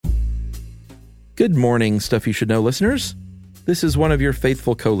Good morning, Stuff You Should Know listeners. This is one of your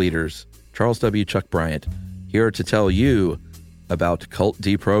faithful co-leaders, Charles W. Chuck Bryant, here to tell you about cult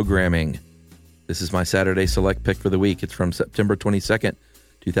deprogramming. This is my Saturday select pick for the week. It's from September 22nd,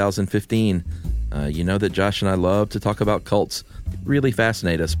 2015. You know that Josh and I love to talk about cults. They really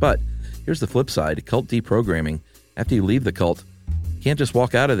fascinate us. But here's the flip side. Cult deprogramming, after you leave the cult, you can't just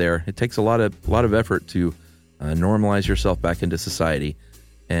walk out of there. It takes a lot of effort to normalize yourself back into society.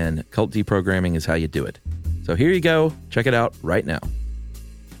 And cult deprogramming is how you do it. So here you go. Check it out right now.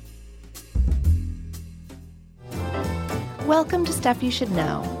 Welcome to Stuff You Should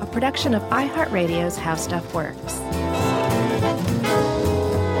Know, a production of iHeartRadio's How Stuff Works.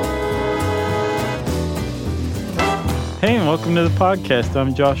 Hey, and welcome to the podcast.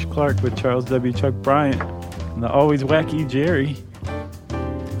 I'm Josh Clark with Charles W. Chuck Bryant and the always wacky Jerry.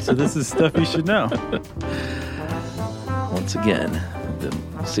 So this is Stuff You Should Know. Once again, the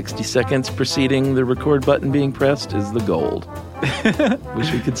 60 seconds preceding the record button being pressed is the gold.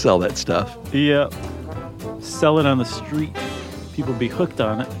 Wish we could sell that stuff. Yeah. Sell it on the street. People be hooked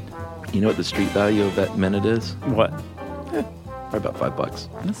on it. You know what the street value of that minute is? What? Probably about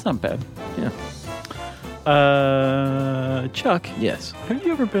 $5. That's not bad. Yeah. Chuck. Yes. Have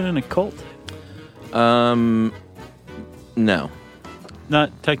you ever been in a cult? No.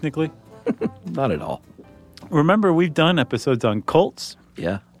 Not technically? Not at all. Remember, we've done episodes on cults.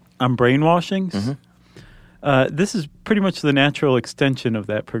 Yeah. On brainwashings. Mm-hmm. This is pretty much the natural extension of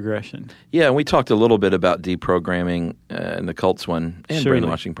that progression. Yeah, and we talked a little bit about deprogramming in the cults one, and Surely.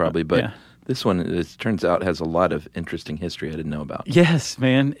 brainwashing probably, but Yeah. this one, it turns out, has a lot of interesting history I didn't know about. Yes,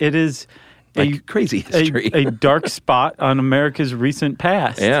 man. It is Crazy history. a dark spot on America's recent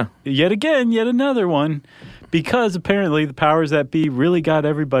past. Yeah. Yet again, yet another one. Because apparently the powers that be really got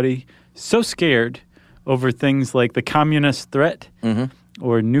everybody so scared over things like the communist threat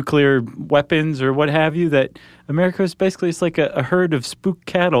or nuclear weapons or what have you, that America was basically just like a herd of spook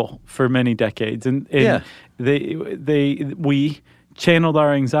cattle for many decades. And we channeled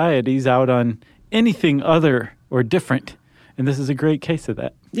our anxieties out on anything other or different. And this is a great case of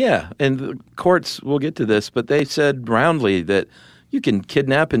that. Yeah, and the courts, we'll get to this, but they said roundly that you can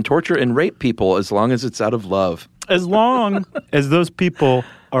kidnap and torture and rape people as long as it's out of love. As long as those people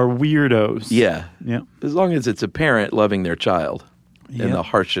are weirdos. Yeah. Yeah. As long as it's a parent loving their child in Yep. the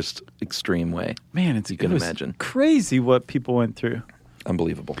harshest extreme way. Man, you can imagine. Crazy what people went through.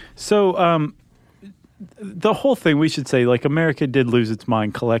 Unbelievable. So the whole thing, we should say, like, America did lose its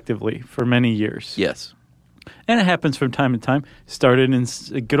mind collectively for many years. Yes. And it happens from time to time. Started in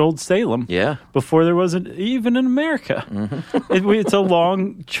good old Salem. Yeah. Before there wasn't even in America. Mm-hmm. It's a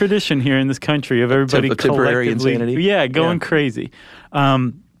long tradition here in this country of everybody temporary collectively, insanity. Yeah, going crazy.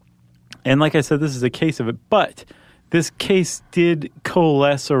 And like I said, this is a case of it. But this case did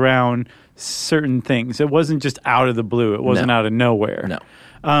coalesce around certain things. It wasn't just out of the blue. It wasn't out of nowhere.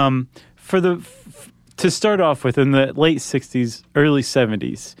 No. To start off with, in the late 60s, early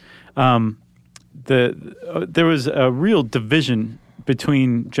 70s, there was a real division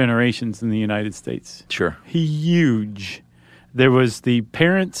between generations in the United States. Sure. Huge. There was the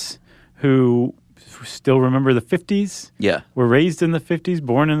parents who still remember the 50s. Yeah. Were raised in the 50s,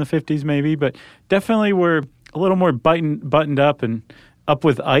 born in the 50s maybe, but definitely were a little more buttoned up and up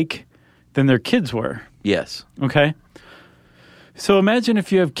with Ike than their kids were. Yes. Okay? So imagine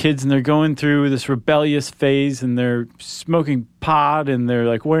if you have kids and they're going through this rebellious phase and they're smoking pot and they're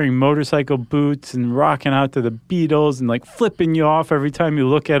like wearing motorcycle boots and rocking out to the Beatles and like flipping you off every time you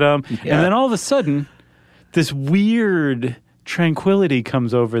look at them. Yeah. And then all of a sudden, this weird tranquility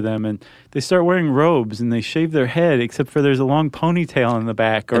comes over them and they start wearing robes and they shave their head except for there's a long ponytail in the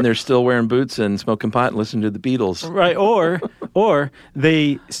back. And they're still wearing boots and smoking pot and listening to the Beatles. Right. Or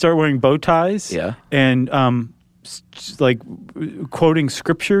they start wearing bow ties. Yeah. And like quoting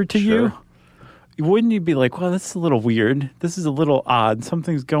scripture to you. Wouldn't you be like, well, that's a little weird. This is a little odd.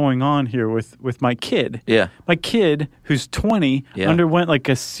 Something's going on here with my kid. Yeah. My kid, who's 20, underwent like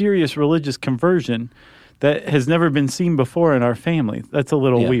a serious religious conversion that has never been seen before in our family. That's a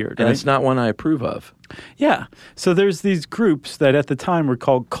little weird, and right? it's not one I approve of. Yeah. So there's these groups that at the time were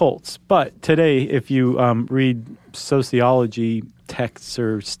called cults. But today, if you read sociology texts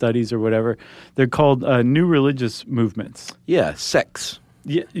or studies or whatever, they're called new religious movements. Yeah, sects.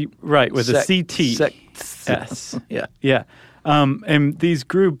 Yeah, right, with a CT. Sects. S. Yeah. Yeah. And these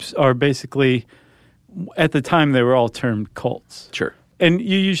groups are basically, at the time, they were all termed cults. Sure. And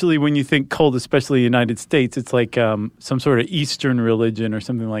you usually, when you think cult, especially in the United States, it's like some sort of Eastern religion or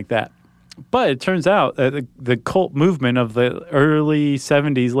something like that. But it turns out that the cult movement of the early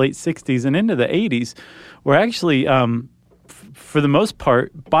 70s, late 60s, and into the 80s were actually for the most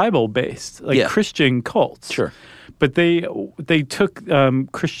part, Bible-based, like Christian cults. Sure. But they took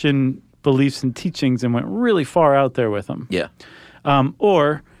Christian beliefs and teachings and went really far out there with them. Yeah.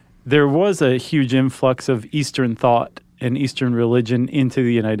 Or there was a huge influx of Eastern thought and Eastern religion into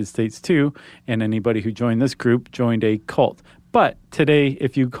the United States too, and anybody who joined this group joined a cult. But today,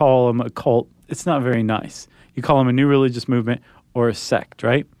 if you call them a cult, it's not very nice. You call them a new religious movement or a sect,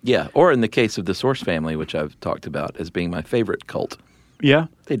 right? Yeah, or in the case of the Source family, which I've talked about as being my favorite cult. Yeah?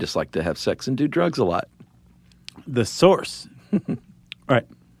 They just like to have sex and do drugs a lot. The Source. Right.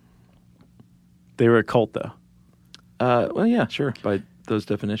 They were a cult, though. Well, yeah, sure, by those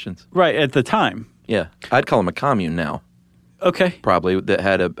definitions. Right, at the time. Yeah, I'd call them a commune now. Okay. Probably, that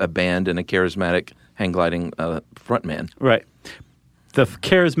had a band and a charismatic hang-gliding frontman. Right. The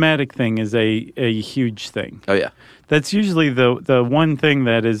charismatic thing is a huge thing. Oh, yeah. That's usually the one thing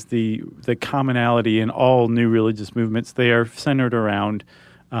that is the commonality in all new religious movements. They are centered around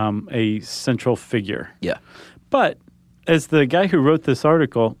a central figure. Yeah. But as the guy who wrote this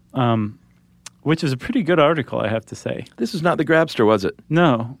article, which is a pretty good article, I have to say. This is not the Grabster, was it?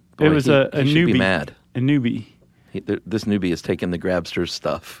 No. Boy, it was a he newbie. should be mad. A newbie. This newbie has taken the Grabster's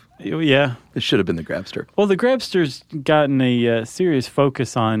stuff. Yeah. It should have been the Grabster. Well, the Grabster's gotten a serious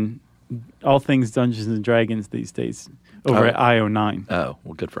focus on all things Dungeons and Dragons these days over at IO9. Oh,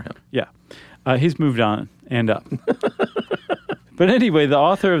 well, good for him. Yeah. He's moved on and up. But anyway, the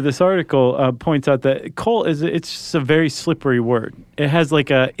author of this article points out that cult it's just a very slippery word. It has like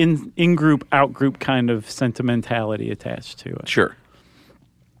a in-group, out-group kind of sentimentality attached to it. Sure.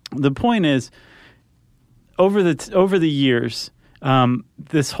 The point is, over the years,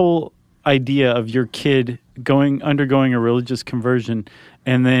 this whole idea of your kid undergoing a religious conversion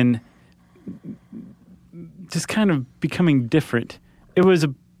and then just kind of becoming different, it was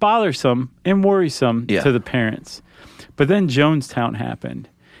bothersome and worrisome to the parents. But then Jonestown happened,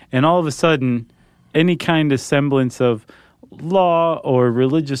 and all of a sudden, any kind of semblance of law or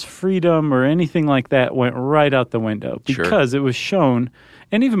religious freedom or anything like that went right out the window because it was shown,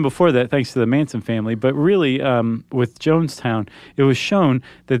 and even before that, thanks to the Manson family, but really with Jonestown, it was shown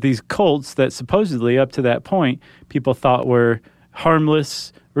that these cults that supposedly up to that point people thought were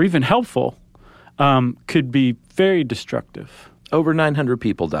harmless or even helpful could be very destructive. Over 900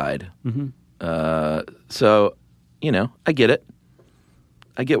 people died. Mm-hmm. So, I get it.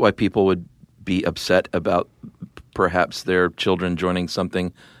 I get why people would be upset about perhaps their children joining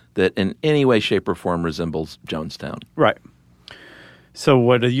something that in any way, shape, or form resembles Jonestown. Right. So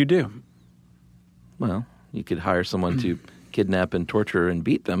what do? Well, you could hire someone to kidnap and torture and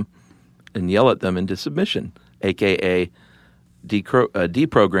beat them and yell at them into submission, a.k.a.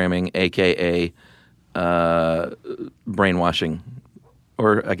 deprogramming, a.k.a. Brainwashing.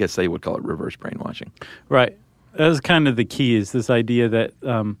 Or I guess they would call it reverse brainwashing. Right. That was kind of the key, is this idea that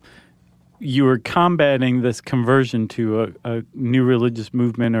you were combating this conversion to a new religious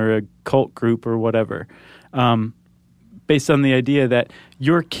movement or a cult group or whatever, based on the idea that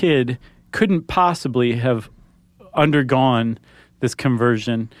your kid couldn't possibly have undergone this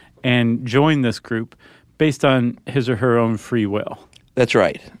conversion and joined this group based on his or her own free will. That's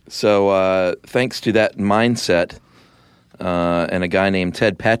right. So thanks to that mindset and a guy named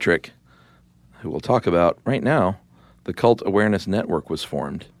Ted Patrick, who we'll talk about right now, the Cult Awareness Network was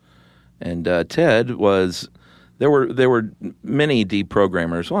formed. And Ted was – there were many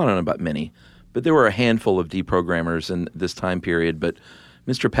deprogrammers. Well, I don't know about many, but there were a handful of deprogrammers in this time period. But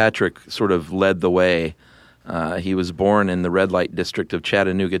Mr. Patrick sort of led the way. He was born in the red light district of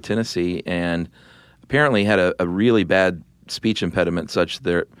Chattanooga, Tennessee, and apparently had a really bad speech impediment such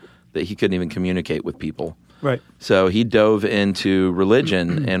that he couldn't even communicate with people. Right. So he dove into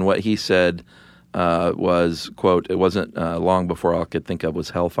religion, and what he said was, quote, it wasn't long before all I could think of was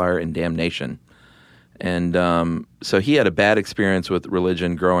hellfire and damnation. And so he had a bad experience with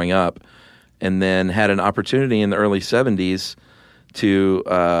religion growing up, and then had an opportunity in the early 70s to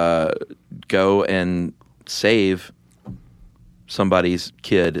go and save somebody's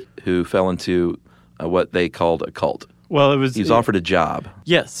kid who fell into what they called a cult. Well, he was offered a job.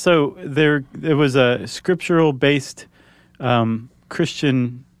 Yes. So there was a scriptural-based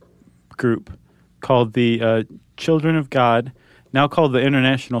Christian group called the Children of God, now called the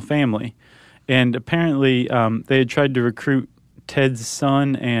International Family. And apparently they had tried to recruit Ted's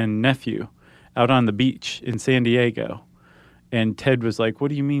son and nephew out on the beach in San Diego. And Ted was like, what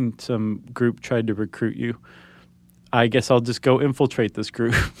do you mean some group tried to recruit you? I guess I'll just go infiltrate this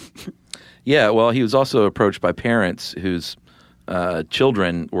group. Yeah, well, he was also approached by parents whose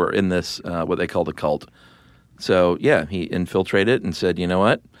children were in this, what they called a cult. So, yeah, he infiltrated and said, you know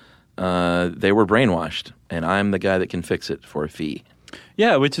what? They were brainwashed. and I'm the guy that can fix it for a fee.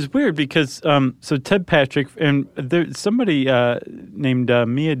 Yeah, which is weird because so Ted Patrick and somebody named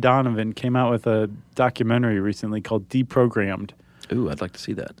Mia Donovan came out with a documentary recently called Deprogrammed. Ooh, I'd like to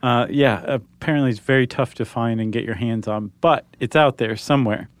see that. Yeah, apparently it's very tough to find and get your hands on, but it's out there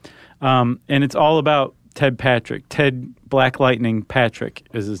somewhere. And it's all about Ted Patrick. Ted Black Lightning Patrick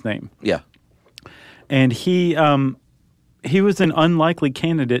is his name. Yeah. And he was an unlikely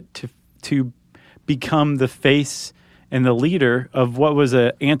candidate to become the face and the leader of what was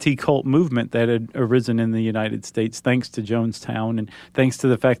an anti-cult movement that had arisen in the United States thanks to Jonestown and thanks to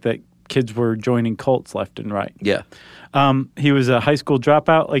the fact that kids were joining cults left and right. Yeah. He was a high school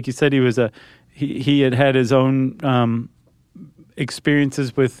dropout. Like you said, he had his own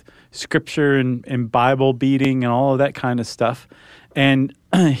experiences with scripture and Bible beating and all of that kind of stuff. And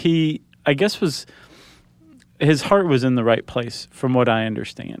he, I guess, his heart was in the right place from what I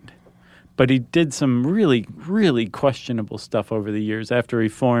understand. But he did some really, really questionable stuff over the years after he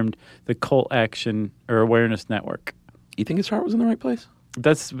formed the Cult Action or Awareness Network. You think his heart was in the right place?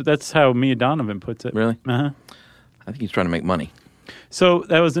 That's how Mia Donovan puts it. Really? Uh-huh. I think he's trying to make money. So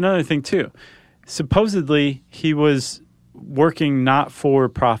that was another thing, too. Supposedly, he was working not for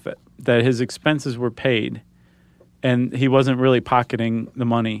profit, that his expenses were paid, and he wasn't really pocketing the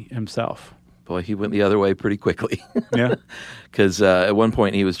money himself. Boy, he went the other way pretty quickly. Yeah. Because at one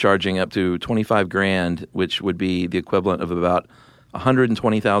point he was charging up to $25,000, which would be the equivalent of about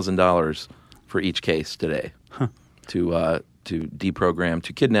 $120,000 for each case today to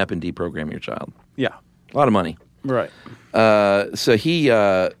kidnap and deprogram your child. Yeah. A lot of money. Right. So he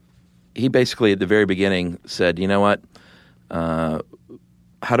basically at the very beginning said, you know what, how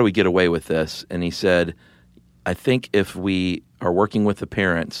do we get away with this? And he said, I think if we are working with the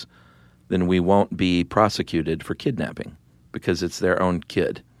parents, then we won't be prosecuted for kidnapping because it's their own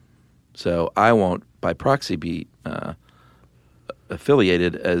kid. So I won't, by proxy, be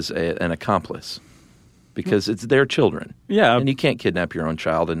affiliated as an accomplice because it's their children. Yeah. And you can't kidnap your own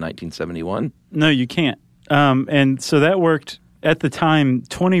child in 1971. No, you can't. And so that worked. At the time,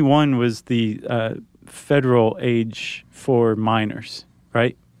 21 was the federal age for minors,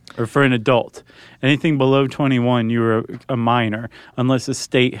 right? Or for an adult. Anything below 21, you were a minor, unless the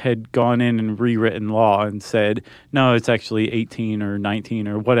state had gone in and rewritten law and said, no, it's actually 18 or 19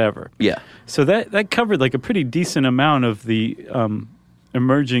 or whatever. Yeah. So that covered like a pretty decent amount of the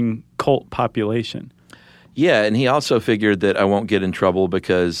emerging cult population. Yeah, and he also figured that I won't get in trouble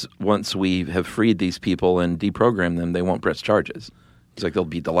because once we have freed these people and deprogrammed them, they won't press charges. He's like, they'll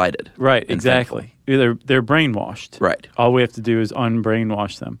be delighted. Right, exactly. They're brainwashed. Right. All we have to do is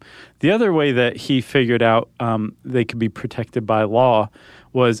unbrainwash them. The other way that he figured out they could be protected by law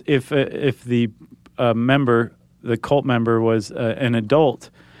was if the member, the cult member, was an adult,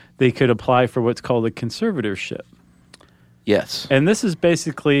 they could apply for what's called a conservatorship. Yes. And this is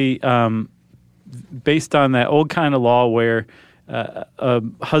basically based on that old kind of law where a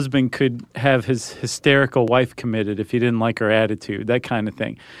husband could have his hysterical wife committed if he didn't like her attitude, that kind of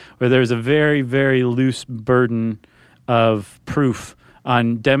thing, where there's a very, very loose burden of proof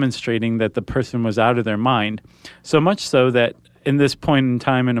on demonstrating that the person was out of their mind. So much so that in this point in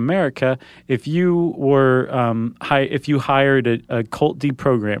time in America, if you were if you hired a cult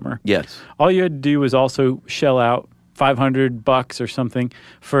deprogrammer, yes, all you had to do was also shell out $500 or something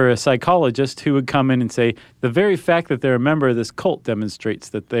for a psychologist who would come in and say, the very fact that they're a member of this cult demonstrates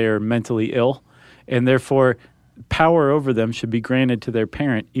that they are mentally ill, and therefore power over them should be granted to their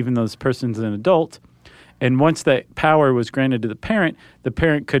parent, even though this person's an adult. And once that power was granted to the parent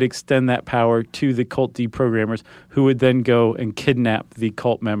could extend that power to the cult deprogrammers, who would then go and kidnap the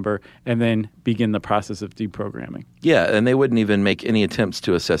cult member and then begin the process of deprogramming. Yeah, and they wouldn't even make any attempts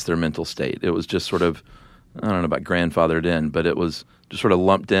to assess their mental state. It was just sort of, I don't know about grandfathered in, but it was just sort of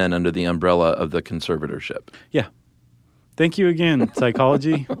lumped in under the umbrella of the conservatorship. Yeah. Thank you again,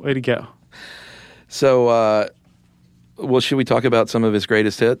 psychology. Way to go. So, well, should we talk about some of his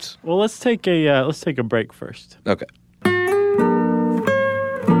greatest hits? Well, let's take a break first. Okay.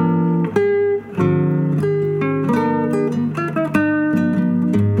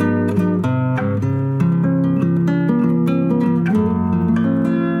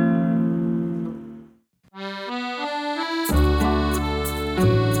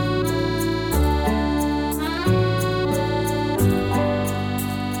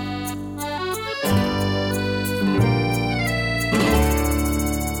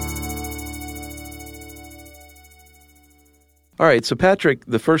 All right, so Patrick,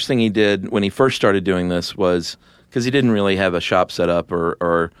 the first thing he did when he first started doing this was, because he didn't really have a shop set up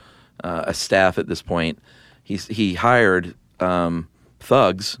or a staff at this point, he hired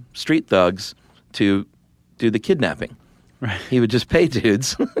thugs, street thugs, to do the kidnapping. Right. He would just pay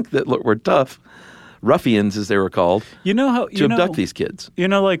dudes that were tough, ruffians as they were called, You know how to abduct these kids. You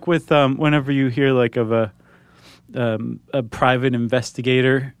know, like with whenever you hear like of a private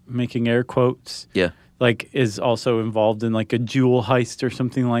investigator, making air quotes, Yeah. like is also involved in like a jewel heist or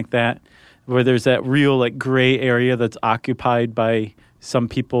something like that, where there's that real like gray area that's occupied by some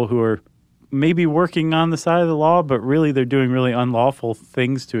people who are maybe working on the side of the law, but really they're doing really unlawful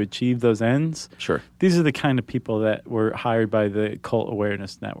things to achieve those ends. Sure. These are the kind of people that were hired by the Cult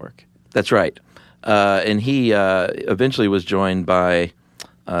Awareness Network. That's right. And he eventually was joined by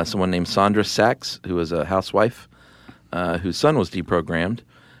someone named Sandra Sachs, who was a housewife, whose son was deprogrammed,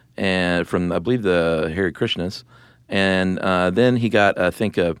 and from, I believe, the Hare Krishnas. And then he got, I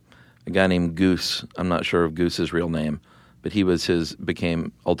think, a guy named Goose. I'm not sure of Goose's real name, but he was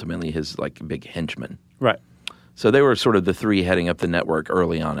became ultimately his like big henchman. Right. So they were sort of the three heading up the network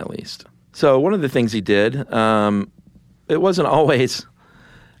early on, at least. So one of the things he did, it wasn't always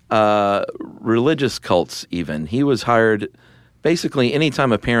religious cults even. He was hired, basically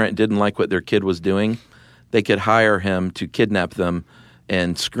anytime a parent didn't like what their kid was doing, they could hire him to kidnap them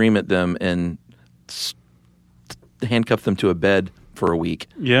and scream at them and handcuff them to a bed for a week.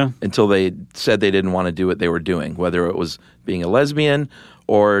 Yeah. Until they said they didn't want to do what they were doing, whether it was being a lesbian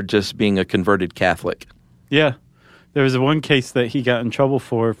or just being a converted Catholic. Yeah. There was one case that he got in trouble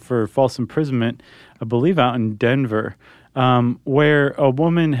for false imprisonment, I believe out in Denver, where a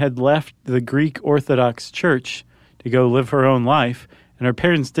woman had left the Greek Orthodox Church to go live her own life, and her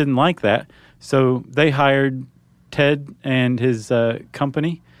parents didn't like that, so they hired Ted and his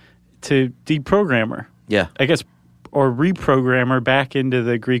company to deprogram her. Yeah. I guess, or reprogram her back into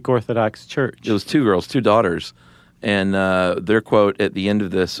the Greek Orthodox Church. It was two girls, two daughters, and their quote at the end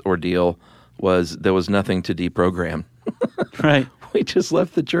of this ordeal was, "There was nothing to deprogram." Right. We just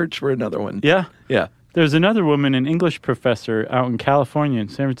left the church for another one. Yeah. Yeah. There's another woman, an English professor out in California in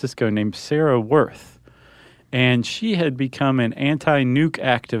San Francisco named Sarah Worth, and she had become an anti-nuke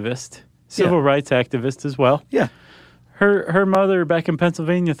activist, civil rights activist as well. Yeah. Her mother back in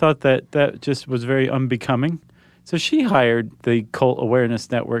Pennsylvania thought that just was very unbecoming, so she hired the Cult Awareness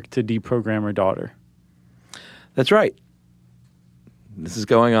Network to deprogram her daughter. That's right. This is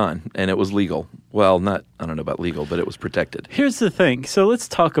going on, and it was legal. Well, I don't know about legal, but it was protected. Here's the thing. So let's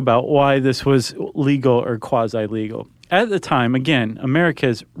talk about why this was legal or quasi-legal. At the time, again, America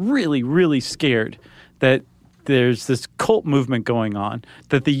is really, really scared that there's this cult movement going on,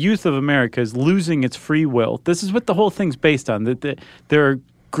 that the youth of America is losing its free will. This is what the whole thing's based on, that there are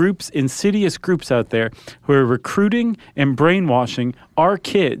groups, insidious groups out there who are recruiting and brainwashing our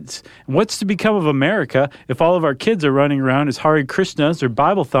kids. And what's to become of America if all of our kids are running around as Hare Krishnas or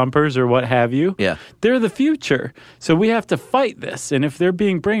Bible thumpers or what have you? Yeah. They're the future. So we have to fight this. And if they're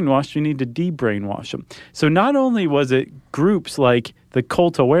being brainwashed, we need to de-brainwash them. So not only was it groups like the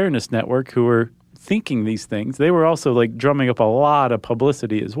Cult Awareness Network who were thinking these things, they were also like drumming up a lot of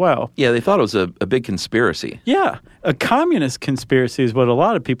publicity as well. Yeah, they thought it was a big conspiracy. Yeah, a communist conspiracy is what a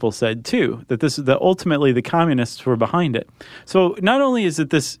lot of people said too, that ultimately the communists were behind it. So not only is it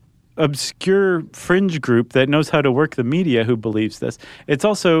this obscure fringe group that knows how to work the media who believes this, it's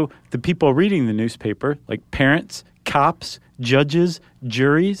also the people reading the newspaper, like parents, cops, judges,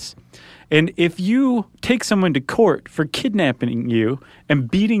 juries. And if you take someone to court for kidnapping you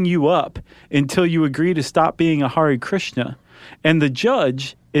and beating you up until you agree to stop being a Hare Krishna, and the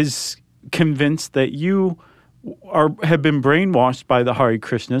judge is convinced that you have been brainwashed by the Hare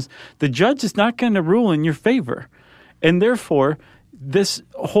Krishnas, the judge is not going to rule in your favor. And therefore, this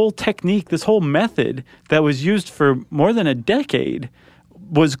whole technique, this whole method that was used for more than a decade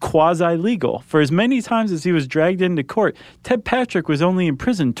was quasi-legal. For as many times as he was dragged into court, Ted Patrick was only in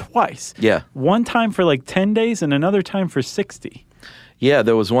prison twice. Yeah. One time for like 10 days and another time for 60. Yeah,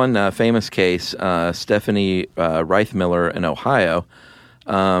 there was one famous case, Stephanie Reithmiller in Ohio.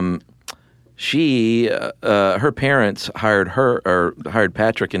 Her parents hired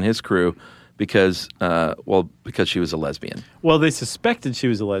Patrick and his crew because she was a lesbian. Well, they suspected she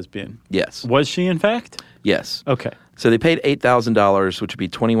was a lesbian. Yes. Was she, in fact? Yes. Okay. So they paid $8,000, which would be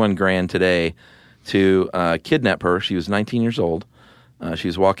 $21,000 today, to kidnap her. She was 19 years old. She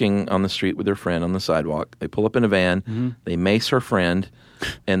was walking on the street with her friend on the sidewalk. They pull up in a van. They mace her friend,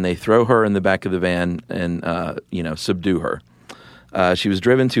 and they throw her in the back of the van and subdue her. She was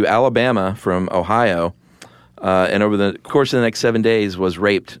driven to Alabama from Ohio, and over the course of the next 7 days was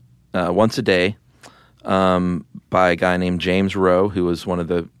raped once a day by a guy named James Rowe, who was one of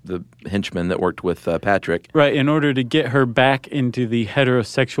the henchmen that worked with Patrick. Right, in order to get her back into the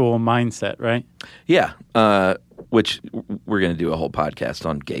heterosexual mindset, right? Yeah, which we're going to do a whole podcast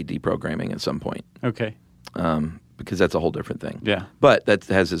on gay deprogramming at some point. Okay. because that's a whole different thing. Yeah. But that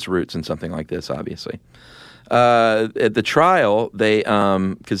has its roots in something like this, obviously. At the trial, they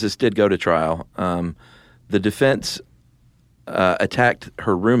because this did go to trial, the defense attacked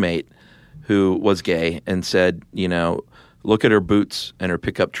her roommate, who was gay, and said, look at her boots and her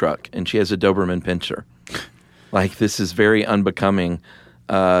pickup truck, and she has a Doberman Pinscher. Like, this is very unbecoming.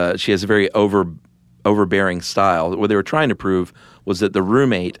 She has a very overbearing style. What they were trying to prove was that the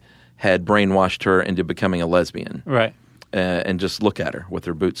roommate had brainwashed her into becoming a lesbian. Right. And just look at her with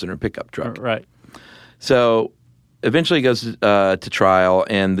her boots and her pickup truck. Right. So eventually it goes to trial,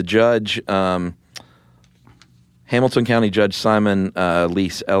 and the judge, Hamilton County Judge Simon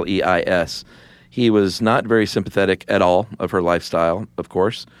Leis, L-E-I-S, he was not very sympathetic at all of her lifestyle, of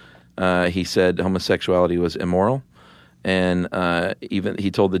course. He said homosexuality was immoral, and even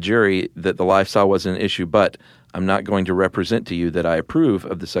he told the jury that the lifestyle wasn't an issue, but I'm not going to represent to you that I approve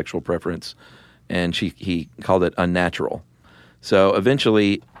of the sexual preference, and he called it unnatural. So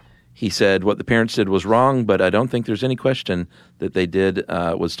eventually he said what the parents did was wrong, but I don't think there's any question that they did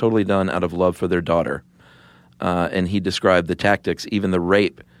was totally done out of love for their daughter. And he described the tactics, even the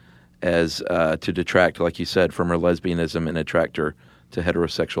rape, as to detract, like you said, from her lesbianism and attract her to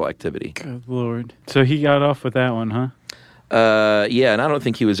heterosexual activity. Good Lord. So he got off with that one, huh? Yeah, and I don't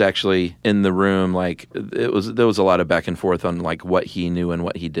think he was actually in the room. Like, there was a lot of back and forth on like what he knew and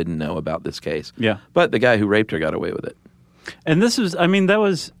what he didn't know about this case. Yeah. But the guy who raped her got away with it. And this was, that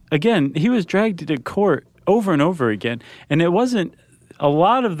was, again, he was dragged to court over and over again. And it wasn't, a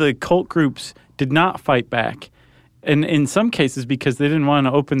lot of the cult groups did not fight back. And in some cases because they didn't want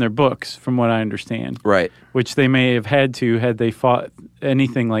to open their books, from what I understand. Right. Which they may have had to had they fought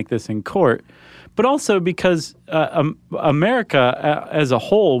anything like this in court. But also because America as a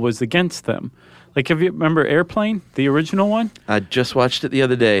whole was against them. Like, remember Airplane, the original one? I just watched it the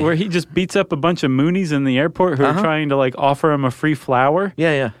other day. Where he just beats up a bunch of Moonies in the airport who are trying to, like, offer him a free flower?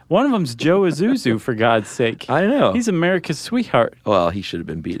 Yeah, yeah. One of them's Joe Azuzu, for God's sake. I know. He's America's sweetheart. Well, he should have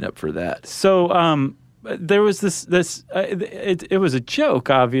been beaten up for that. So, there was it was a joke,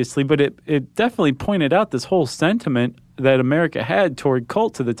 obviously, but it definitely pointed out this whole sentiment that America had toward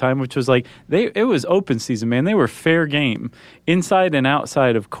cults at the time, which was like, it was open season, man. They were fair game, inside and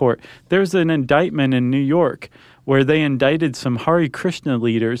outside of court. There was an indictment in New York where they indicted some Hare Krishna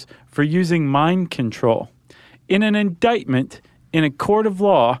leaders for using mind control. In an indictment, in a court of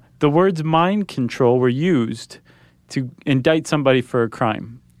law, the words mind control were used to indict somebody for a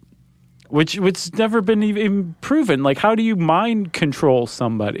crime. Which never been even proven. Like, how do you mind control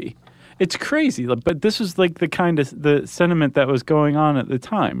somebody? It's crazy. But this was like the kind of the sentiment that was going on at the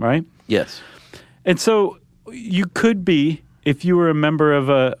time, right? Yes. And so you could be, if you were a member of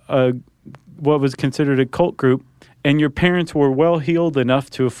a what was considered a cult group, and your parents were well-heeled enough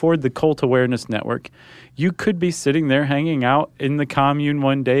to afford the Cult Awareness Network, you could be sitting there hanging out in the commune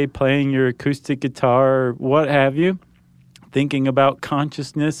one day, playing your acoustic guitar or what have you, thinking about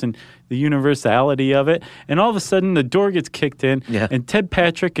consciousness and the universality of it, and all of a sudden the door gets kicked in, and Ted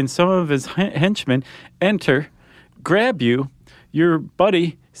Patrick and some of his henchmen enter, grab you, your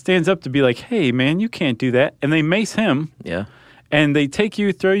buddy stands up to be like, hey, man, you can't do that, and they mace him, and they take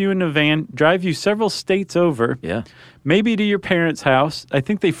you, throw you in a van, drive you several states over, maybe to your parents' house. I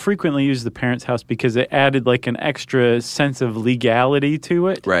think they frequently use the parents' house because it added like an extra sense of legality to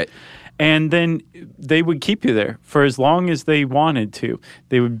it. Right. And then they would keep you there for as long as they wanted to.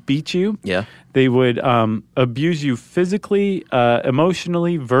 They would beat you. Yeah. They would abuse you physically,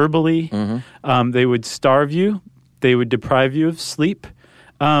 emotionally, verbally. Mm-hmm. They would starve you. They would deprive you of sleep.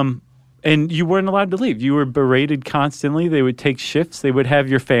 And you weren't allowed to leave. You were berated constantly. They would take shifts. They would have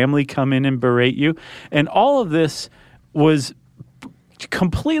your family come in and berate you. And all of this was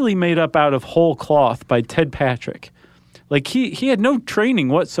completely made up out of whole cloth by Ted Patrick. Like, he had no training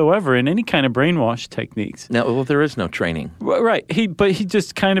whatsoever in any kind of brainwash techniques. No, well, there is no training. Right. But he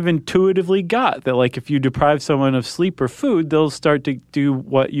just kind of intuitively got that, like, if you deprive someone of sleep or food, they'll start to do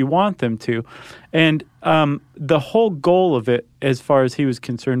what you want them to. And the whole goal of it, as far as he was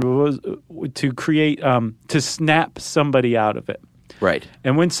concerned, was to create, to snap somebody out of it. Right.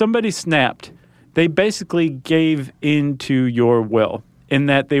 And when somebody snapped, they basically gave into your will in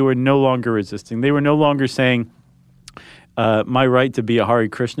that they were no longer resisting. They were no longer saying, my right to be a Hare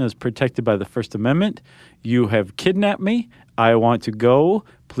Krishna is protected by the First Amendment. You have kidnapped me. I want to go.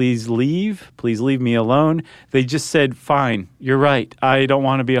 Please leave. Please leave me alone. They just said, fine, you're right. I don't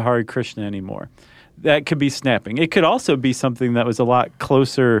want to be a Hare Krishna anymore. That could be snapping. It could also be something that was a lot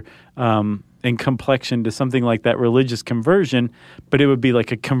closer in complexion to something like that religious conversion, but it would be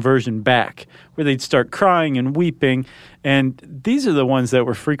like a conversion back, where they'd start crying and weeping. And these are the ones that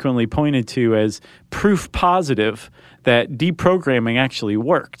were frequently pointed to as proof positive that deprogramming actually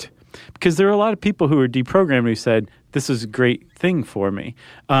worked. Because there are a lot of people who were deprogrammed who said, this is a great thing for me.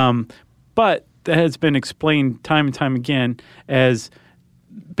 But that has been explained time and time again as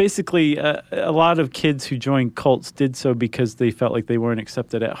basically a lot of kids who joined cults did so because they felt like they weren't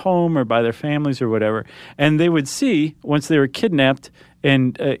accepted at home or by their families or whatever. And they would see, once they were kidnapped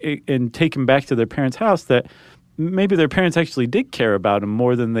and taken back to their parents' house, that maybe their parents actually did care about them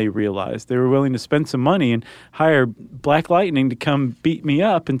more than they realized. They were willing to spend some money and hire Black Lightning to come beat me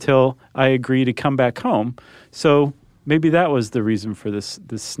up until I agree to come back home. So maybe that was the reason for this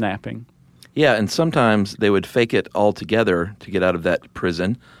snapping. Yeah, and sometimes they would fake it altogether to get out of that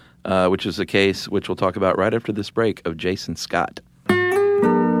prison, which is the case, which we'll talk about right after this break, of Jason Scott.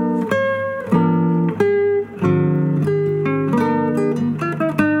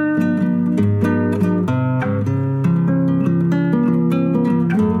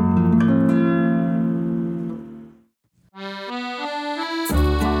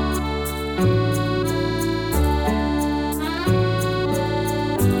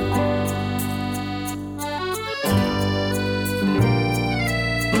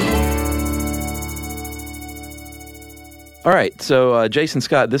 All right, so Jason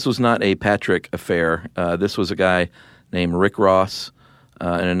Scott, this was not a Patrick affair. This was a guy named Rick Ross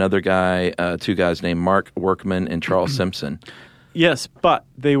and another guy, two guys named Mark Workman and Charles Simpson. Yes, but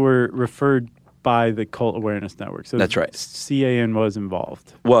they were referred by the Cult Awareness Network. So that's right. CAN was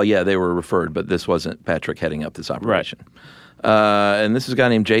involved. Well, yeah, they were referred, but this wasn't Patrick heading up this operation. Right. And this is a guy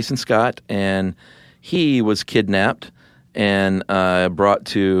named Jason Scott, and he was kidnapped and brought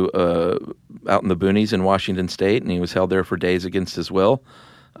to out in the boonies in Washington State, and he was held there for days against his will,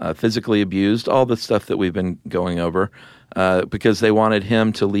 physically abused, all the stuff that we've been going over, because they wanted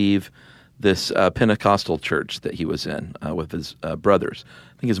him to leave this Pentecostal church that he was in with his brothers.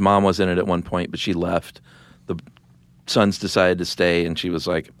 I think his mom was in it at one point, but she left. The sons decided to stay, and she was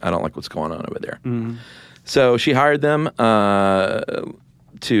like, I don't like what's going on over there. Mm-hmm. So she hired them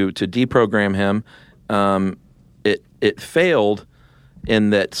to deprogram him. It failed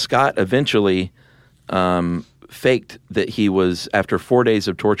in that Scott eventually faked that he was, after 4 days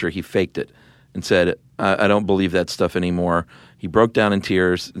of torture, he faked it and said, I don't believe that stuff anymore. He broke down in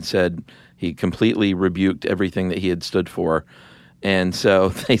tears and said he completely rebuked everything that he had stood for. And so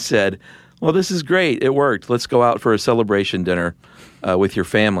they said, well, this is great. It worked. Let's go out for a celebration dinner with your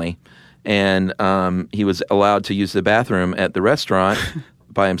family. And he was allowed to use the bathroom at the restaurant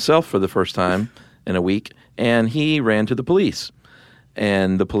by himself for the first time in a week. And he ran to the police.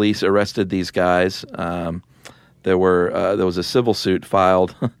 And the police arrested these guys. There was a civil suit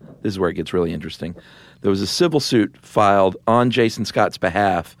filed. This is where it gets really interesting. There was a civil suit filed on Jason Scott's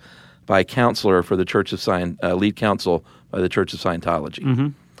behalf by a counselor for the Church of lead counsel by the Church of Scientology. Mm-hmm.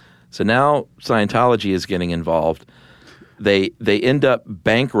 So now Scientology is getting involved. They end up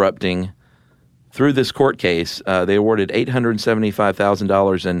bankrupting through this court case. They awarded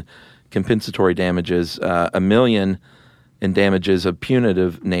 $875,000 in compensatory damages, $1 million in damages of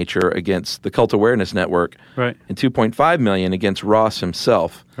punitive nature against the Cult Awareness Network, right, and $2.5 million against Ross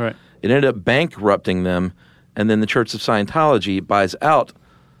himself. Right. It ended up bankrupting them, and then the Church of Scientology buys out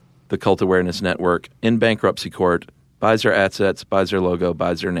the Cult Awareness Network in bankruptcy court, buys their assets, buys their logo,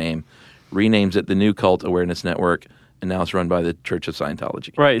 buys their name, renames it the New Cult Awareness Network, and now it's run by the Church of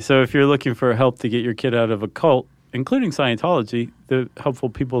Scientology. Right, so if you're looking for help to get your kid out of a cult, including Scientology, the helpful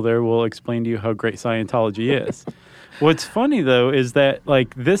people there will explain to you how great Scientology is. What's funny, though, is that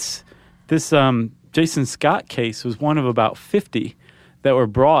like this Jason Scott case was one of about 50 that were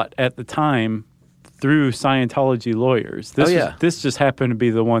brought at the time through Scientology lawyers. This just happened to be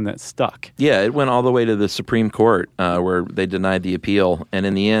the one that stuck. Yeah, it went all the way to the Supreme Court where they denied the appeal. And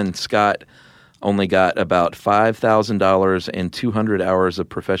in the end, Scott only got about $5,000 and 200 hours of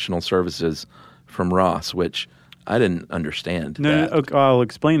professional services from Ross, which I didn't understand. No, I'll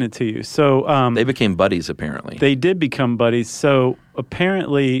explain it to you. So they became buddies, apparently. They did become buddies. So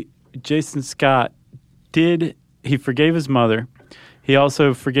apparently Jason Scott he forgave his mother. He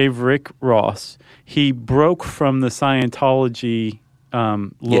also forgave Rick Ross. He broke from the Scientology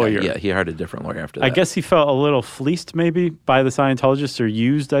lawyer. Yeah, he hired a different lawyer after that. I guess he felt a little fleeced maybe by the Scientologists, or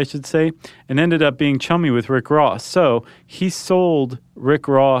used, I should say, and ended up being chummy with Rick Ross. So he sold Rick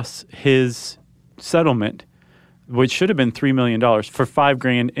Ross his settlement, which should have been $3 million, for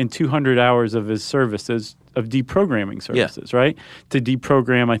 $5,000 and 200 hours of his services, of deprogramming services, right? To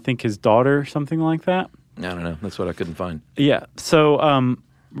deprogram, I think, his daughter or something like that. I don't know. That's what I couldn't find. Yeah. So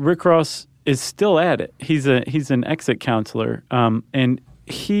Rick Ross is still at it. He's an exit counselor, and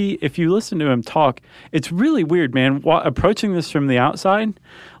if you listen to him talk, it's really weird, man. Approaching this from the outside,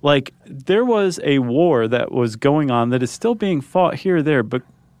 like there was a war that was going on that is still being fought here or there, but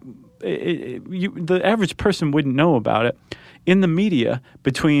the average person wouldn't know about it. In the media,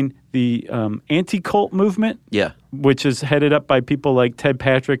 between the anti-cult movement, which is headed up by people like Ted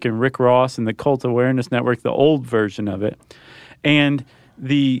Patrick and Rick Ross and the Cult Awareness Network, the old version of it, and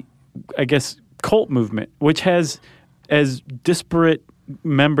the, I guess, cult movement, which has as disparate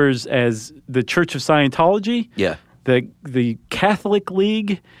members as the Church of Scientology, the Catholic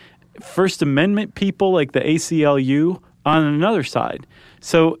League, First Amendment people like the ACLU on another side.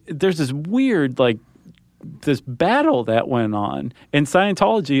 So there's this weird, this battle that went on, and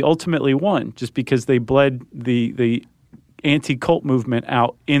Scientology ultimately won just because they bled the anti-cult movement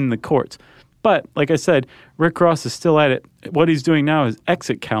out in the courts. But like I said, Rick Ross is still at it. What he's doing now is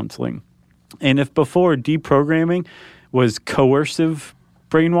exit counseling. And if before deprogramming was coercive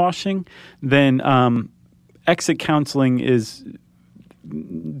brainwashing, then exit counseling is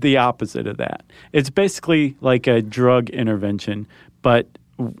the opposite of that. It's basically like a drug intervention, but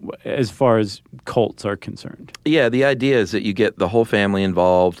as far as cults are concerned. Yeah, the idea is that you get the whole family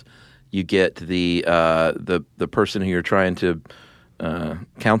involved. You get the person who you're trying to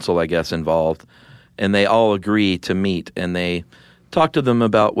counsel, I guess, involved, and they all agree to meet, and they talk to them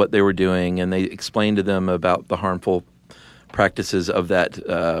about what they were doing, and they explain to them about the harmful practices of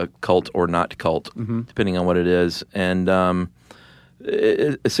that cult or not cult, depending on what it is. And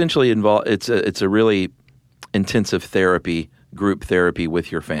it essentially it's a really intensive therapy, group therapy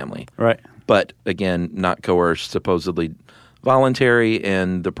with your family. Right. But again, not coerced, supposedly voluntary,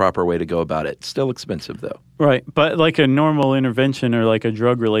 and the proper way to go about it. Still expensive, though. Right. But like a normal intervention or like a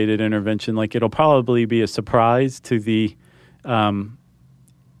drug-related intervention, like it'll probably be a surprise to the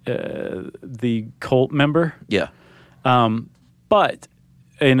cult member. Yeah. But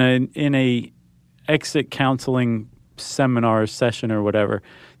in a exit counseling seminar session or whatever,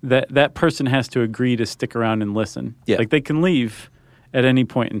 that person has to agree to stick around and listen. Yeah. Like they can leave at any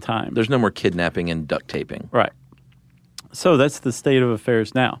point in time. There's no more kidnapping and duct taping. Right. So that's the state of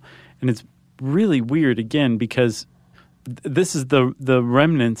affairs now. And it's really weird, again, because this is the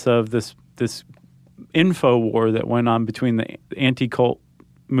remnants of this info war that went on between the anti-cult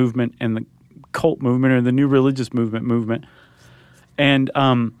movement and the cult movement, or the new religious movement. And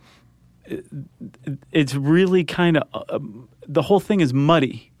it's really kind of the whole thing is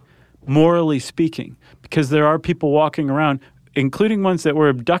muddy, morally speaking, because there are people walking around, including ones that were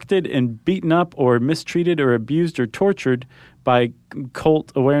abducted and beaten up or mistreated or abused or tortured by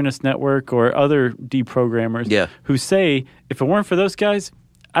Cult Awareness Network or other deprogrammers, who say, if it weren't for those guys,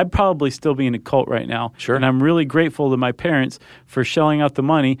 I'd probably still be in a cult right now. Sure. And I'm really grateful to my parents for shelling out the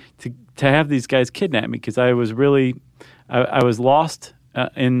money to have these guys kidnap me, because I was really I was lost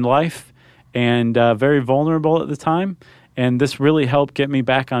in life and very vulnerable at the time. And this really helped get me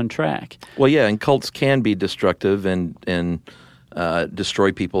back on track. Well, yeah, and cults can be destructive and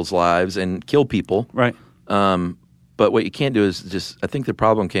destroy people's lives and kill people. Right. But what you can't do is just, I think the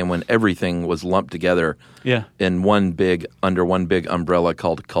problem came when everything was lumped together in under one big umbrella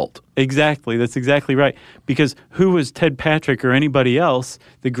called cult. Exactly. That's exactly right. Because who was Ted Patrick or anybody else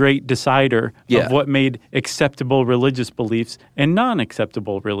the great decider of what made acceptable religious beliefs and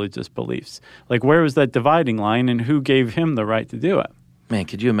non-acceptable religious beliefs? Like, where was that dividing line, and who gave him the right to do it? Man,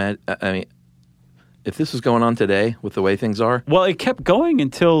 could you imagine? I mean, if this was going on today with the way things are? Well, it kept going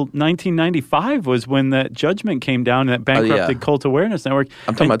until 1995 was when that judgment came down that bankrupted Cult Awareness Network.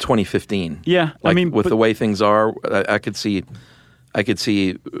 I'm talking about 2015. Yeah. Like, I mean, with the way things are, I could see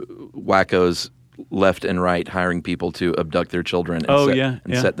wackos left and right hiring people to abduct their children and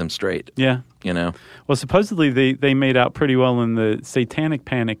set them straight. Yeah. You know? Well, supposedly they made out pretty well in the satanic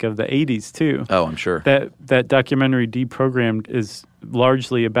panic of the 80s, too. Oh, I'm sure. That documentary, Deprogrammed, is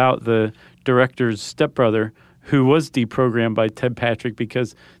largely about the director's stepbrother, who was deprogrammed by Ted Patrick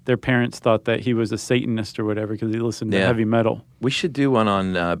because their parents thought that he was a Satanist or whatever because he listened to heavy metal. We should do one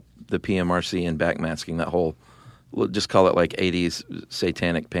on the PMRC and backmasking, that whole, we'll just call it like 80s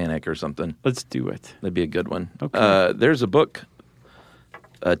satanic panic or something. Let's do it. That'd be a good one. Okay. There's a book.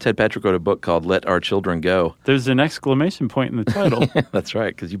 Ted Patrick wrote a book called Let Our Children Go. There's an exclamation point in the title. That's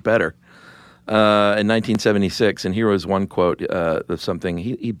right, because you better. In 1976, and here was one quote of something.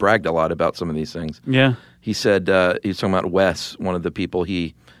 He bragged a lot about some of these things. Yeah. He said, he was talking about Wes, one of the people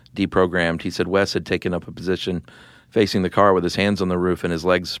he deprogrammed. He said Wes had taken up a position facing the car with his hands on the roof and his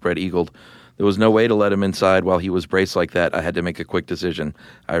legs spread eagled. There was no way to let him inside while he was braced like that. I had to make a quick decision.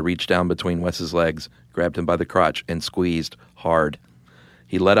 I reached down between Wes's legs, grabbed him by the crotch, and squeezed hard.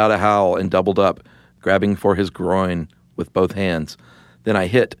 He let out a howl and doubled up, grabbing for his groin with both hands. Then I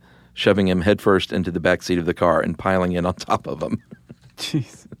hit, shoving him headfirst into the back seat of the car and piling in on top of him.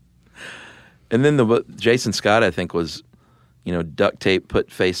 Jeez. And then Jason Scott, I think, was, duct tape put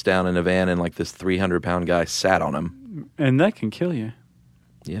face down in a van, and like this 300-pound guy sat on him. And that can kill you.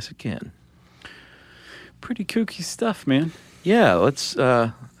 Yes, it can. Pretty kooky stuff, man. Yeah, let's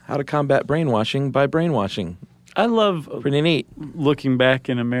how to combat brainwashing by brainwashing. I love Pretty neat. looking back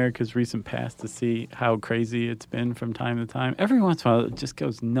in America's recent past to see how crazy it's been from time to time. Every once in a while, it just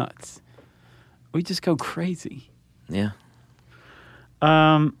goes nuts. We just go crazy. Yeah.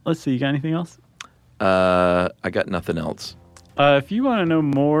 Let's see. You got anything else? I got nothing else. If you want to know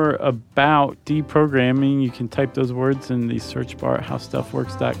more about deprogramming, you can type those words in the search bar at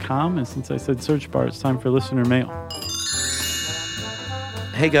howstuffworks.com. And since I said search bar, it's time for listener mail.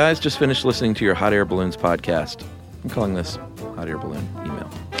 Hey guys, just finished listening to your Hot Air Balloons podcast. I'm calling this Hot Air Balloon email.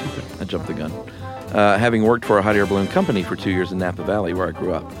 Okay. I jumped the gun. Having worked for a hot air balloon company for 2 years in Napa Valley, where I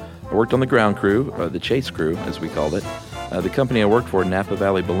grew up. I worked on the ground crew, the chase crew, as we called it. The company I worked for, Napa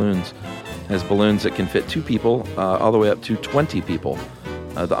Valley Balloons, has balloons that can fit 2 people all the way up to 20 people.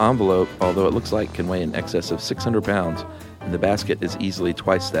 The envelope, although it looks like, can weigh in excess of 600 pounds, and the basket is easily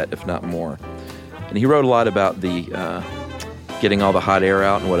twice that, if not more. And he wrote a lot about the getting all the hot air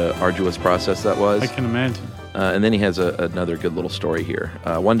out and what an arduous process that was. I can imagine. And then he has another good little story here.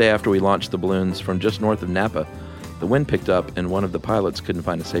 One day after we launched the balloons from just north of Napa, the wind picked up and one of the pilots couldn't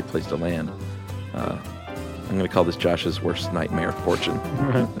find a safe place to land. I'm going to call this Josh's worst nightmare fortune.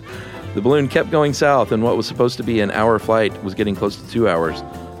 Right. The balloon kept going south, and what was supposed to be an hour flight was getting close to 2 hours.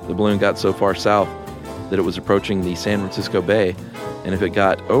 The balloon got so far south that it was approaching the San Francisco Bay, and if it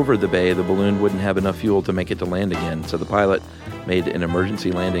got over the bay, the balloon wouldn't have enough fuel to make it to land again. So the pilot made an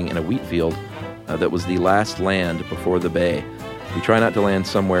emergency landing in a wheat field that was the last land before the bay. We try not to land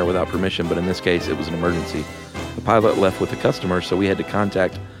somewhere without permission, but in this case, it was an emergency. The pilot left with the customer, so we had to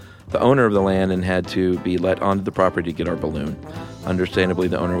contact the owner of the land and had to be let onto the property to get our balloon. Understandably,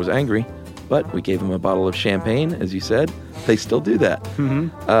 the owner was angry, but we gave him a bottle of champagne, as you said. They still do that. Mm-hmm.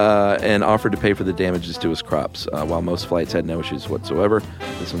 And offered to pay for the damages to his crops. While most flights had no issues whatsoever,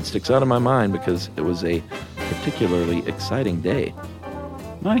 this one sticks out in my mind because it was a particularly exciting day.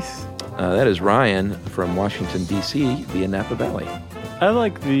 Nice. That is Ryan from Washington, D.C. via Napa Valley. I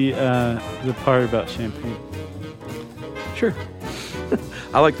like the part about champagne. Sure.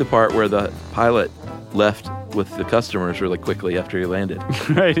 I like the part where the pilot left with the customers really quickly after he landed.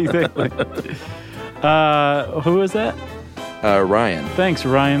 Right, exactly. Who was that? Ryan. Thanks,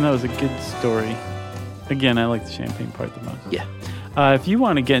 Ryan. That was a good story. Again, I like the champagne part the most. Yeah. If you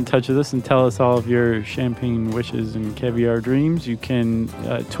want to get in touch with us and tell us all of your champagne wishes and caviar dreams, you can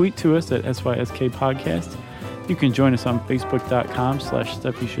tweet to us at SYSK Podcast. You can join us on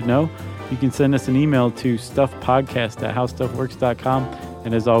Facebook.com/StuffYouShouldKnow. You can send us an email to stuffpodcast@howstuffworks.com.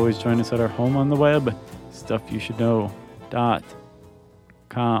 And as always, join us at our home on the web,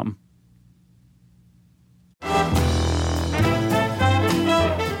 stuffyoushouldknow.com.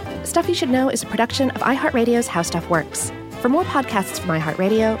 Stuff You Should Know is a production of iHeartRadio's How Stuff Works. For more podcasts from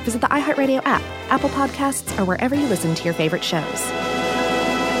iHeartRadio, visit the iHeartRadio app, Apple Podcasts, or wherever you listen to your favorite shows.